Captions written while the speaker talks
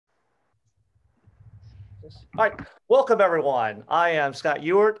All right, welcome everyone. I am Scott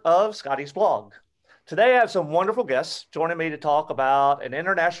Ewart of Scotty's Blog. Today I have some wonderful guests joining me to talk about an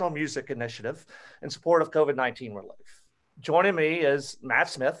international music initiative in support of COVID-19 relief. Joining me is Matt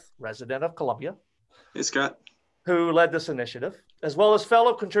Smith, resident of Columbia, Hey, Scott. who led this initiative, as well as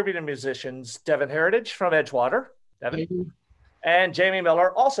fellow contributing musicians Devin Heritage from Edgewater, Devin, and Jamie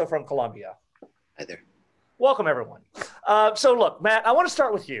Miller, also from Columbia. Hi there. Welcome, everyone. Look, Matt, I want to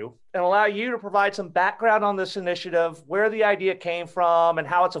start with you and allow you to provide some background on this initiative, where the idea came from, and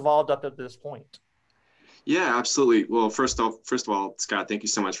how it's evolved up to this point. Yeah, absolutely. Well, first of all, Scott, thank you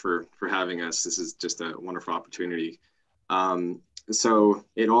so much for having us. This is just a wonderful opportunity. So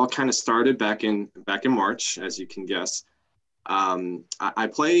it all kind of started back in March, as you can guess. I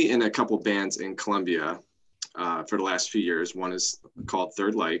play in a couple bands in Columbia for the last few years. One is called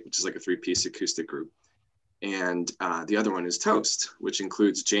Third Light, which is like a three-piece acoustic group. And the other one is Toast, which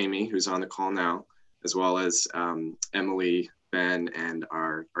includes Jamie, who's on the call now, as well as Emily, Ben, and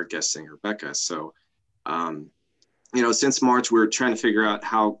our guest singer, Becca. So, since March, we're trying to figure out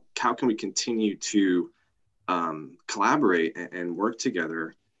how can we continue to collaborate and work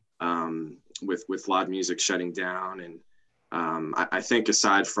together with live music shutting down. And I think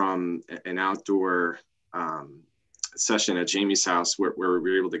aside from an outdoor session at Jamie's house where we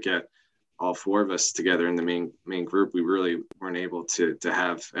were able to get all four of us together in the main group, we really weren't able to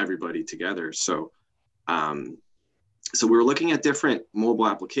have everybody together. So we were looking at different mobile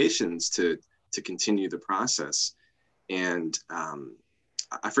applications to continue the process. And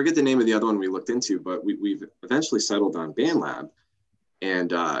I forget the name of the other one we looked into, but we've eventually settled on BandLab.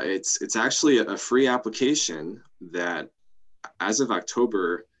 And it's actually a free application that as of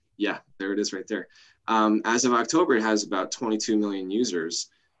October, yeah, there it is right there. As of October, it has about 22 million users.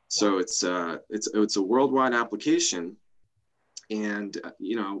 So it's a worldwide application, and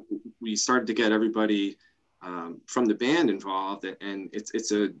we started to get everybody from the band involved, and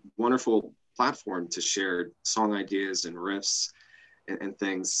it's a wonderful platform to share song ideas and riffs and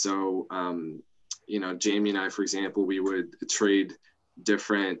things. So Jamie and I, for example, we would trade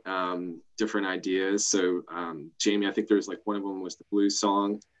different ideas. So Jamie, I think there was like one of them was the blues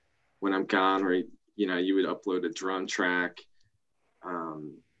song, "When I'm Gone," where you would upload a drum track.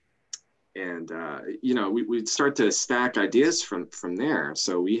 We'd start to stack ideas from there.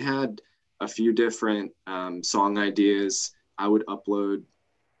 So we had a few different song ideas. I would upload,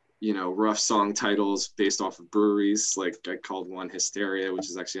 rough song titles based off of breweries. Like I called one Hysteria, which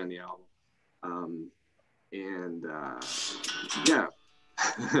is actually on the album. It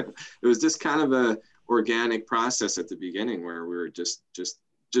was just kind of a organic process at the beginning where we were just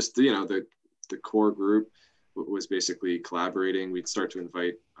the core group was basically collaborating. We'd start to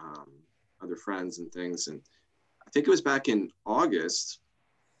invite other friends and things. And I think it was back in August,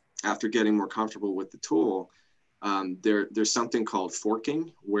 after getting more comfortable with the tool, there's something called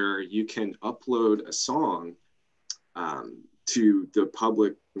forking, where you can upload a song to the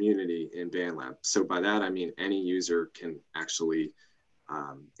public community in BandLab. So by that, I mean any user can actually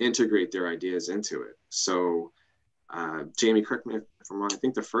integrate their ideas into it. So Jamie, correct me if I'm wrong, I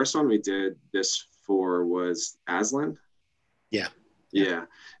think the first one we did this for was Aslan. Yeah.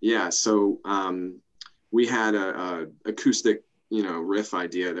 So we had a acoustic, riff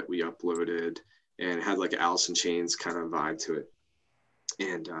idea that we uploaded, and it had like an Alice in Chains kind of vibe to it.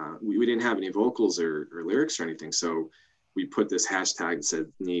 And we didn't have any vocals or lyrics or anything. So we put this hashtag that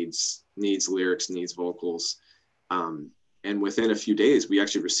said needs lyrics, needs vocals. And within a few days, we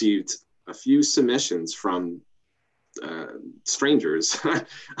actually received a few submissions from strangers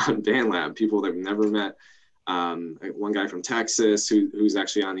on BandLab, people that we've never met. One guy from Texas who's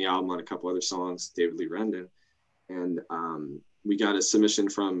actually on the album on a couple other songs, David Lee Rendon. And we got a submission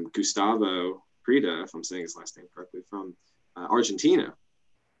from Gustavo Prida, if I'm saying his last name correctly, from Argentina.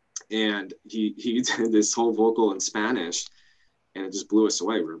 And he did this whole vocal in Spanish, and it just blew us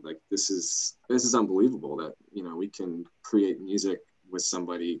away. We're like, this is unbelievable that, we can create music with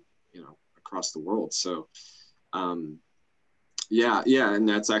somebody, across the world. So and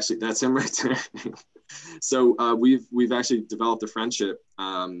that's him right there. So we've actually developed a friendship.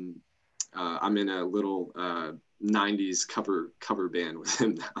 I'm in a little 90s cover band with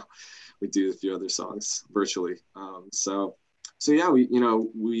him now. We do a few other songs virtually. So yeah,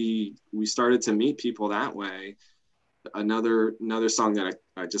 we started to meet people that way. Another song that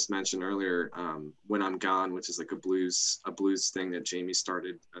I just mentioned earlier, "When I'm Gone," which is like a blues thing that Jamie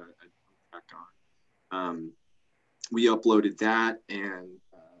started back on. We uploaded that, and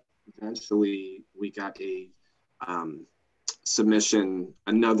eventually we got a submission,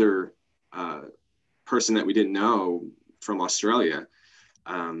 another person that we didn't know from Australia.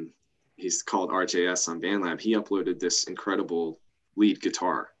 he's called RJS on BandLab. He uploaded this incredible lead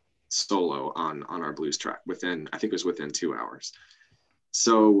guitar solo on our blues track within, I think it was within 2 hours.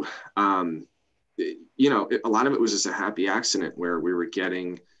 So, a lot of it was just a happy accident where we were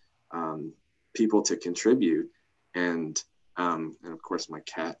getting people to contribute. And of course, my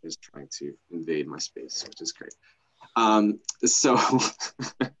cat is trying to invade my space, which is great. So,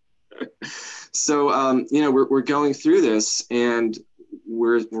 we're going through this, and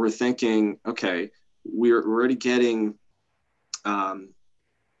we're thinking, okay, we're already getting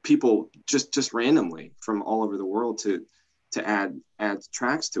people just randomly from all over the world to add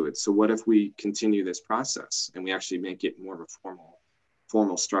tracks to it. So what if we continue this process and we actually make it more of a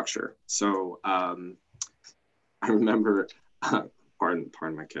formal structure? So I remember, pardon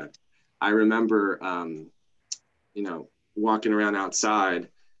my cat. I remember, walking around outside,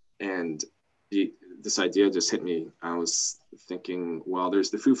 and this idea just hit me. I was thinking, well,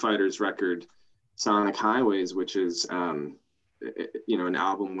 there's the Foo Fighters record, Sonic Highways, which is, an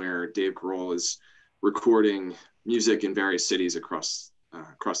album where Dave Grohl is recording music in various cities across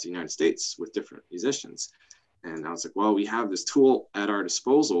the United States with different musicians. And I was like, well, we have this tool at our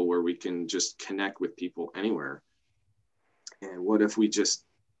disposal where we can just connect with people anywhere. And what if we just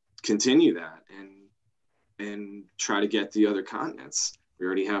continue that and try to get the other continents? We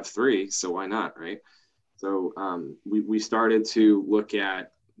already have 3, so why not, right? So we started to look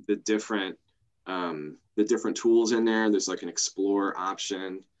at the different tools in there. There's like an explore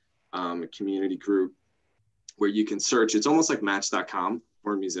option, a community group where you can search. It's almost like Match.com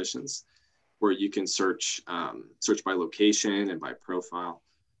for musicians, where you can search by location and by profile.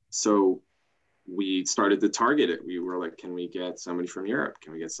 So we started to target it. We were like, can we get somebody from Europe?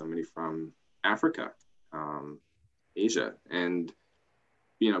 Can we get somebody from Africa, Asia? And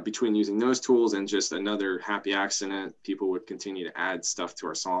between using those tools and just another happy accident, people would continue to add stuff to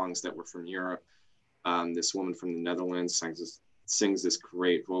our songs that were from Europe. This woman from the Netherlands sings this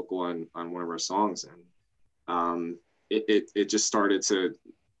great vocal on one of our songs, and it just started to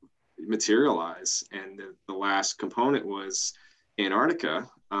materialize. And the last component was Antarctica.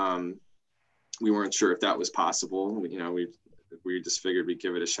 We weren't sure if that was possible. We just figured we'd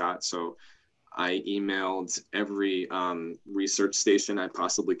give it a shot. So I emailed every research station I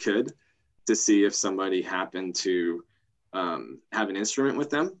possibly could to see if somebody happened to have an instrument with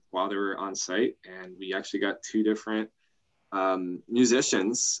them while they were on site. And we actually got 2 different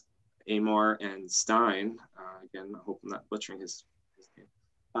musicians, Amar and Stein. Again, I hope I'm not butchering his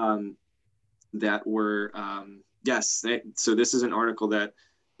name. That were, so this is an article that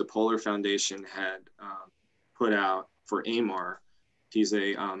the Polar Foundation had put out for Amar. He's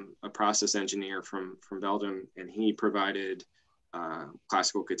a process engineer from Belgium, and he provided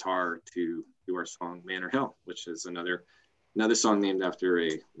classical guitar to do our song Manor Hill, which is another song named after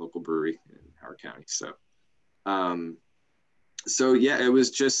a local brewery in Howard County. So yeah, it was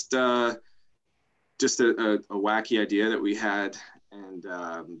just a wacky idea that we had, and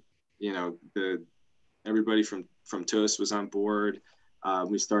everybody from TOAST was on board.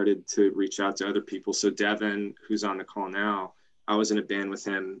 We started to reach out to other people. So Devin, who's on the call now, I was in a band with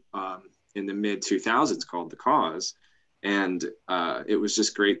him in the mid 2000s called The Cause. And it was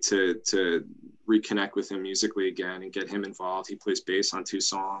just great to reconnect with him musically again and get him involved. He plays bass on 2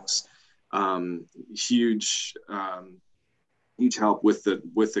 songs. Huge help with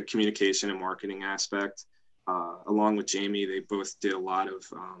the communication and marketing aspect. Along with Jamie, they both did a lot of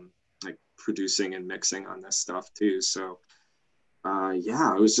like producing and mixing on this stuff too. So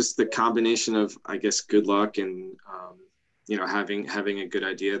it was just the combination of, I guess, good luck and having a good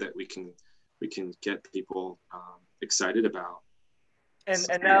idea that we can get people excited about. And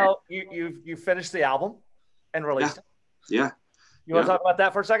now you finished the album and released it. Yeah. You want to talk about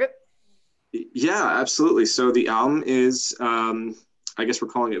that for a second? Yeah, absolutely. So the album is, I guess we're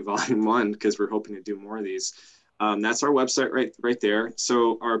calling it Volume 1 because we're hoping to do more of these. That's our website right there.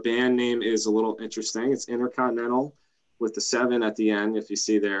 So our band name is a little interesting. It's Intercontinental with the 7 at the end, if you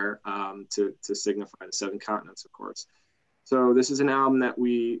see there, to signify the 7 continents, of course. So this is an album that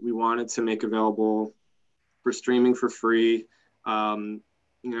we wanted to make available for streaming for free.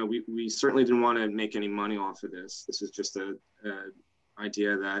 We certainly didn't want to make any money off of this. This is just a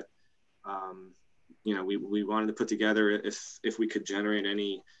idea that we wanted to put together. If we could generate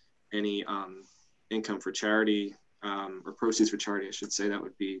any income for charity, or proceeds for charity, I should say, that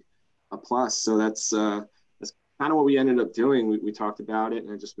would be a plus. So that's kind of what we ended up doing. We talked about it,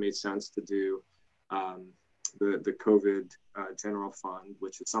 and it just made sense to do the COVID General Fund,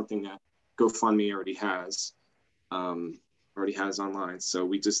 which is something that GoFundMe already has online. So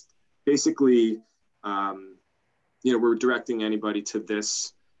we just basically, we're directing anybody to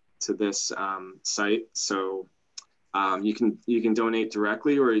this to this site. So you can donate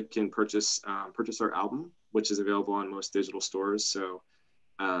directly, or you can purchase our album, which is available on most digital stores. So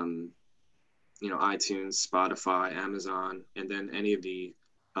iTunes, Spotify, Amazon, and then any of the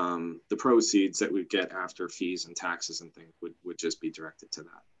proceeds that we get after fees and taxes and things would just be directed to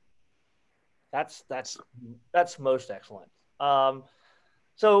that. That's most excellent.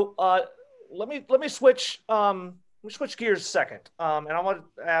 So let me switch gears a second, and I want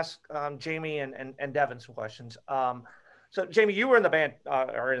to ask Jamie and Devin some questions. So Jamie, you were in the band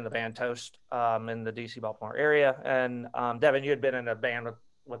Toast in the DC Baltimore area, and Devin, you had been in a band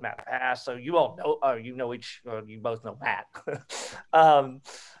with Matt Pass, so you all know you both know Matt.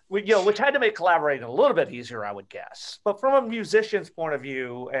 Which had to make collaborating a little bit easier, I would guess. But from a musician's point of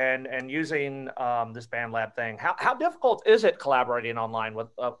view, and using this Band Lab thing, how difficult is it collaborating online with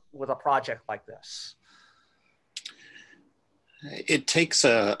a project like this? It takes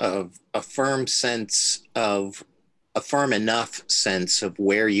a firm enough sense of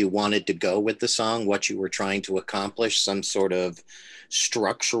where you wanted to go with the song, what you were trying to accomplish, some sort of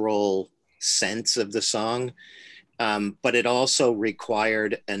structural sense of the song. But it also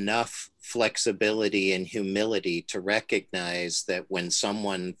required enough flexibility and humility to recognize that when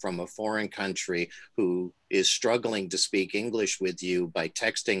someone from a foreign country who is struggling to speak English with you by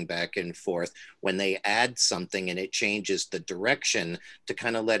texting back and forth, when they add something and it changes the direction, to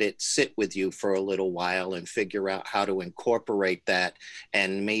kind of let it sit with you for a little while and figure out how to incorporate that,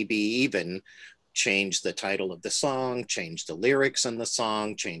 and maybe even change the title of the song, change the lyrics in the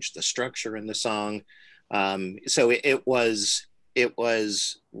song, change the structure in the song. So it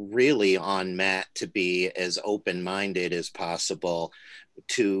was really on Matt to be as open-minded as possible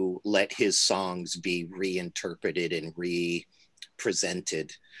to let his songs be reinterpreted and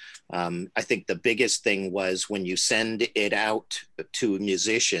re-presented. I think the biggest thing was when you send it out to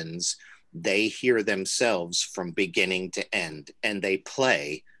musicians, they hear themselves from beginning to end, and they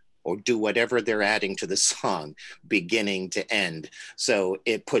play or do whatever they're adding to the song, beginning to end. So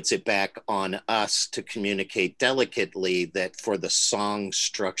it puts it back on us to communicate delicately that for the song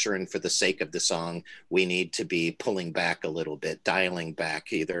structure and for the sake of the song, we need to be pulling back a little bit, dialing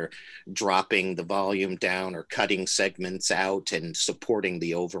back, either dropping the volume down or cutting segments out and supporting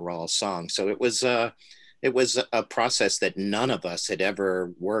the overall song. So it was a process that none of us had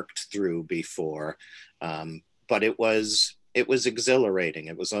ever worked through before, but it was exhilarating.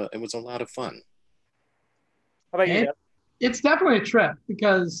 It was a lot of fun. How about you, Deb? It's definitely a trip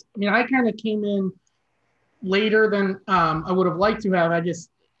because I kind of came in later than I would have liked to have. I just,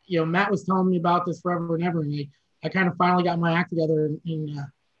 Matt was telling me about this forever and ever, and I kind of finally got my act together and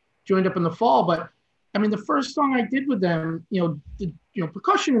joined up in the fall. But the first song I did with them,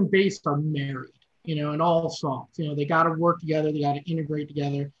 percussion and bass are married, in all songs. They got to work together, they got to integrate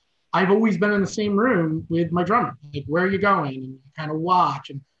together. I've always been in the same room with my drummer, like, where are you going? And kind of watch.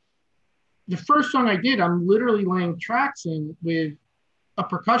 And the first song I did, I'm literally laying tracks in with a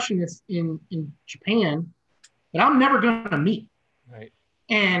percussionist in Japan that I'm never going to meet. Right.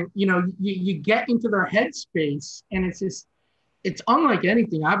 And, you get into their headspace, and it's unlike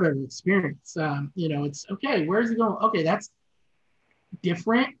anything I've ever experienced. It's, okay, where's he going? Okay, that's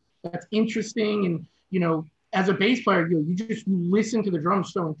different. That's interesting. And, as a bass player, you listen to the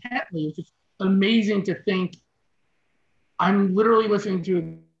drums so intently. It's just amazing to think I'm literally listening to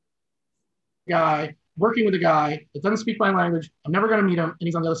a guy, working with a guy that doesn't speak my language. I'm never going to meet him, and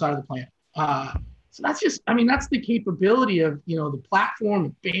he's on the other side of the planet. So that's just, that's the capability of, the platform,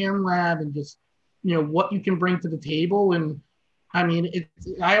 of Band Lab, and just, what you can bring to the table. And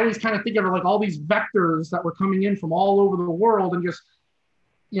I always kind of think of it like all these vectors that were coming in from all over the world, and just,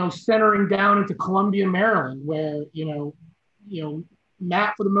 centering down into Columbia, Maryland, where,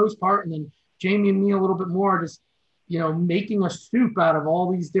 Matt for the most part, and then Jamie and me a little bit more, just, making a soup out of all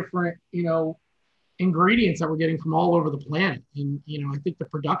these different, ingredients that we're getting from all over the planet. And, I think the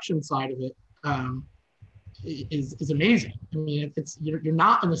production side of it is amazing. You're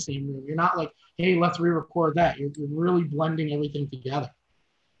not in the same room. You're not like, hey, let's re-record that. You're really blending everything together.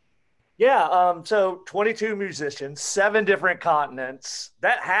 Yeah, so 22 musicians, 7 different continents.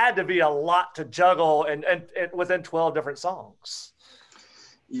 That had to be a lot to juggle and within 12 different songs.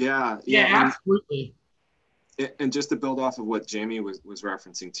 Yeah, absolutely. And just to build off of what Jamie was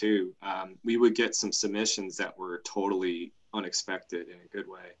referencing too, we would get some submissions that were totally unexpected in a good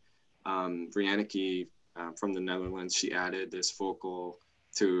way. Brianneke from the Netherlands, she added this vocal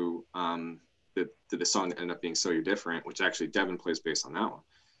to the song that ended up being So You're Different, which actually Devin plays bass on that one.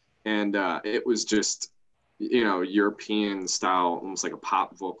 And it was just, European style, almost like a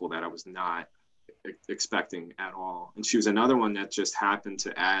pop vocal that I was not expecting at all. And she was another one that just happened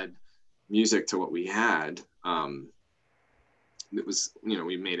to add music to what we had. It was,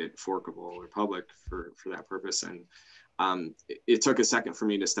 we made it forkable or public for that purpose. And it took a second for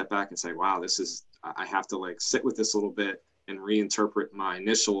me to step back and say, wow, I have to like sit with this a little bit and reinterpret my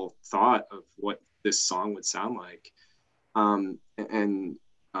initial thought of what this song would sound like. And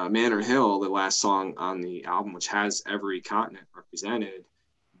Manor Hill, the last song on the album, which has every continent represented,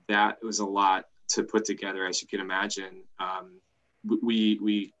 that was a lot to put together, as you can imagine.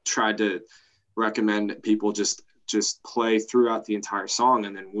 We tried to recommend that people just play throughout the entire song,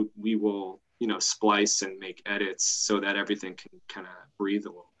 and then we will, splice and make edits so that everything can kind of breathe a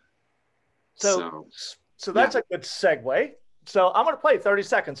little bit. So that's a good segue. So I'm going to play 30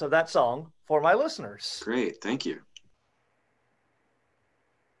 seconds of that song for my listeners. Great. Thank you.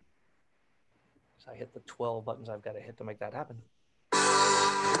 So I hit the 12 buttons I've got to hit to make that happen.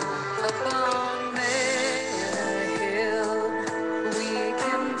 Upon Manor Hill, we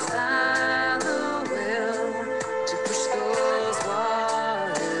can find the will to push those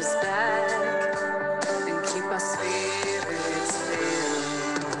waters back and keep our spirits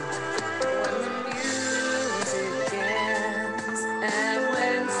filled. When the music ends and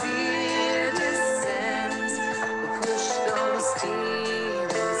when fear descends, we'll push those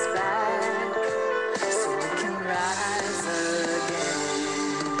demons back so we can rise again.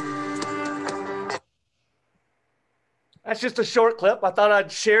 That's just a short clip. I thought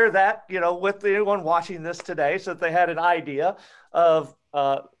I'd share that, with anyone watching this today, so that they had an idea of,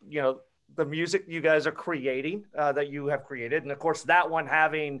 the music you guys are creating, that you have created. And of course, that one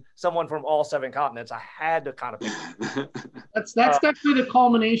having someone from all 7 continents, I had to kind of pick. That's definitely the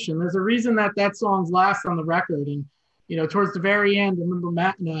culmination. There's a reason that song's last on the record. And, towards the very end, I remember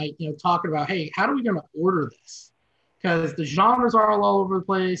Matt and I, talking about, hey, how are we going to order this? Because the genres are all over the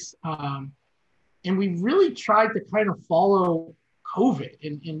place. And we really tried to kind of follow COVID.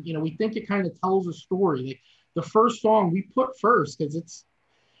 And we think it kind of tells a story. Like the first song we put first, because it's,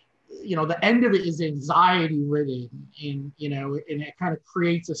 the end of it is anxiety ridden, and it kind of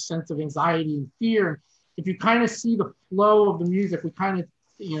creates a sense of anxiety and fear. And if you kind of see the flow of the music, we kind of,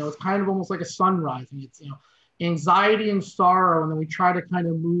 it's kind of almost like a sunrise, and it's, anxiety and sorrow. And then we try to kind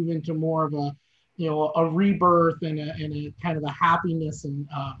of move into more of a rebirth and a kind of a happiness and,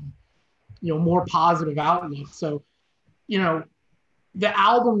 more positive outlook. So, the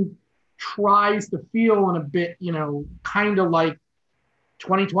album tries to feel in a bit, kind of like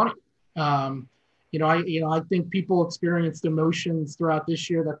 2020. I think people experienced emotions throughout this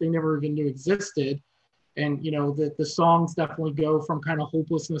year that they never even knew existed. And, the songs definitely go from kind of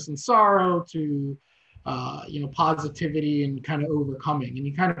hopelessness and sorrow to, positivity and kind of overcoming. And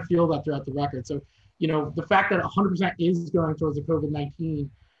you kind of feel that throughout the record. So, the fact that 100% is going towards the COVID-19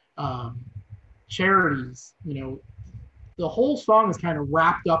 charities, the whole song is kind of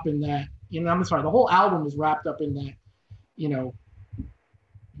wrapped up in that, the whole album is wrapped up in that,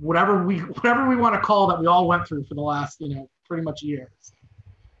 whatever we want to call that we all went through for the last, pretty much years.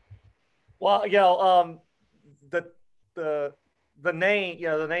 Well, the name,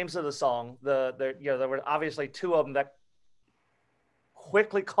 the names of the song, there were obviously 2 of them that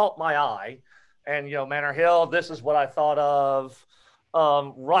quickly caught my eye, and Manor Hill, this is what I thought of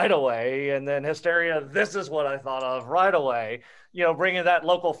right away, and then Hysteria, this is what I thought of right away. Bringing that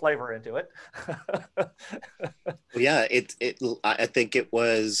local flavor into it. Yeah, I think it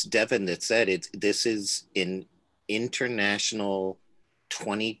was Devin that said this is an international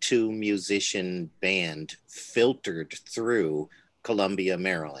 22 musician band filtered through Columbia,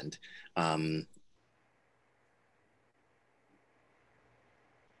 Maryland.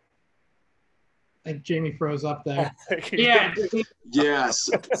 I think Jamie froze up there. Yeah. Yes.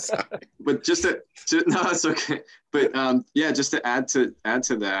 But no, that's okay. But just to add to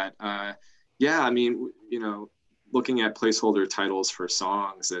that, looking at placeholder titles for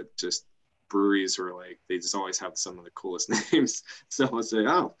songs that just breweries were like, they just always have some of the coolest names. So I'll say,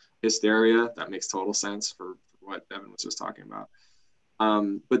 oh, Hysteria, that makes total sense for what Devin was just talking about.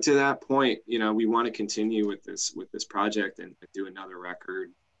 But to that point, we want to continue with this project and do another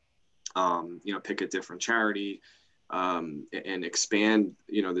record. Pick a different charity, and expand,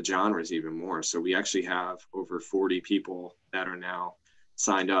 the genres even more. So we actually have over 40 people that are now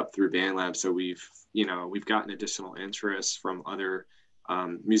signed up through BandLab. So we've gotten additional interest from other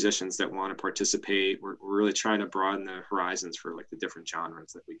musicians that want to participate. We're really trying to broaden the horizons for like the different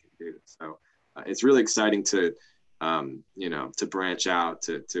genres that we can do. So it's really exciting to branch out,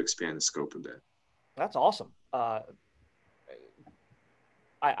 to expand the scope a bit. That's awesome.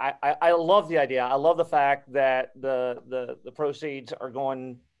 I love the idea. I love the fact that the proceeds are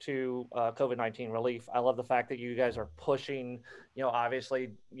going to COVID-19 relief. I love the fact that you guys are pushing,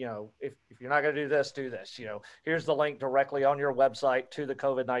 obviously, if you're not going to do this, here's the link directly on your website to the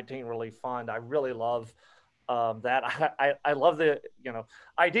COVID-19 relief fund. I really love that. I love the,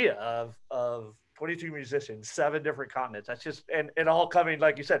 idea of 22 musicians, 7 different continents. That's just, and all coming,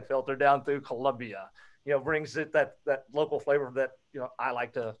 like you said, filtered down through Columbia, brings it that local flavor that, I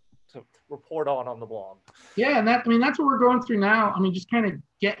like to report on the blog. Yeah, and that's what we're going through now. Just kind of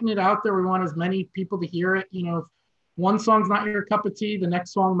getting it out there. We want as many people to hear it. If one song's not your cup of tea, the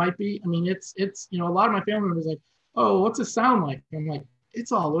next song might be. It's a lot of my family members like, oh, what's it sound like? I'm like,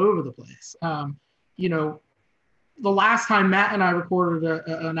 it's all over the place. The last time Matt and I recorded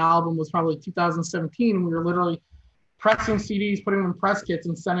an album was probably 2017, and we were literally pressing CDs, putting them in press kits,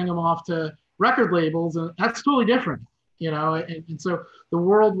 and sending them off to record labels, and that's totally different. And so the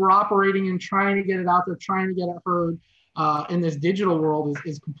world we're operating in, trying to get it out there, trying to get it heard in this digital world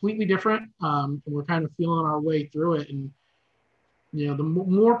is completely different. And we're kind of feeling our way through it. And, the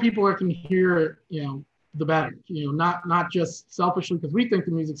more people that can hear it, the better, not just selfishly because we think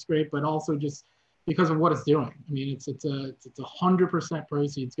the music's great, but also just because of what it's doing. It's 100%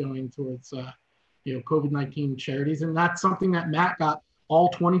 proceeds going towards, COVID-19 charities. And that's something that Matt got all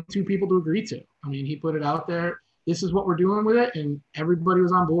 22 people to agree to. He put it out there. This is what we're doing with it, and everybody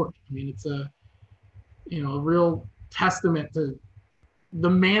was on board. It's a real testament to the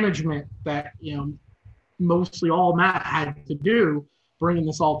management that mostly all Matt had to do, bringing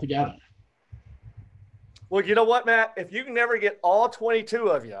this all together. Well, you know what, Matt? If you can never get all 22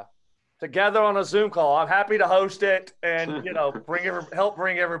 of you together on a Zoom call, I'm happy to host it and help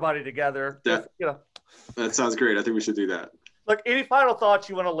bring everybody together. That sounds great. I think we should do that. Look, any final thoughts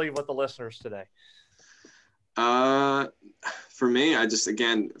you want to leave with the listeners today? For me, I just,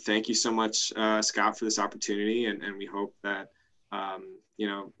 again, thank you so much, Scott, for this opportunity. And we hope that,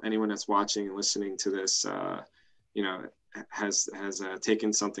 anyone that's watching and listening to this, has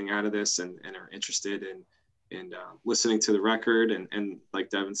taken something out of this and are interested in listening to the record. And like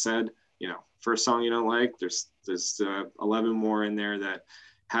Devin said, first song you don't like, there's 11 more in there that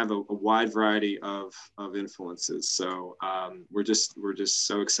have a wide variety of influences. So we're just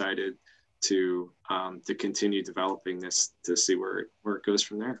so excited to continue developing this, to see where it goes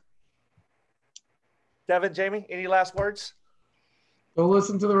from there. Devin, Jamie, any last words? Go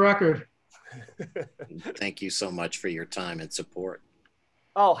listen to the record. Thank you so much for your time and support.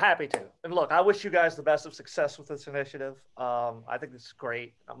 Oh, happy to. And look, I wish you guys the best of success with this initiative. I think this is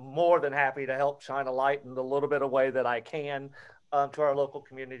great. I'm more than happy to help shine a light in the little bit of way that I can to our local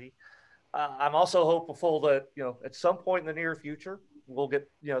community. I'm also hopeful that, at some point in the near future, we'll get,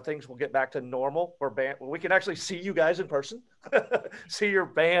 things will get back to normal where we can actually see you guys in person, see your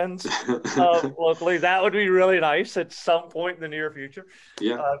bands locally. That would be really nice at some point in the near future.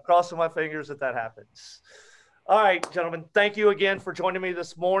 Yeah. Crossing my fingers that happens. All right, gentlemen, thank you again for joining me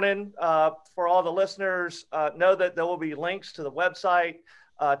this morning. For all the listeners, know that there will be links to the website,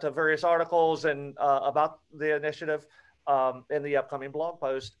 to various articles and about the initiative in the upcoming blog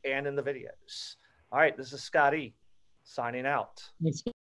post and in the videos. All right, this is Scott E. signing out. Thanks.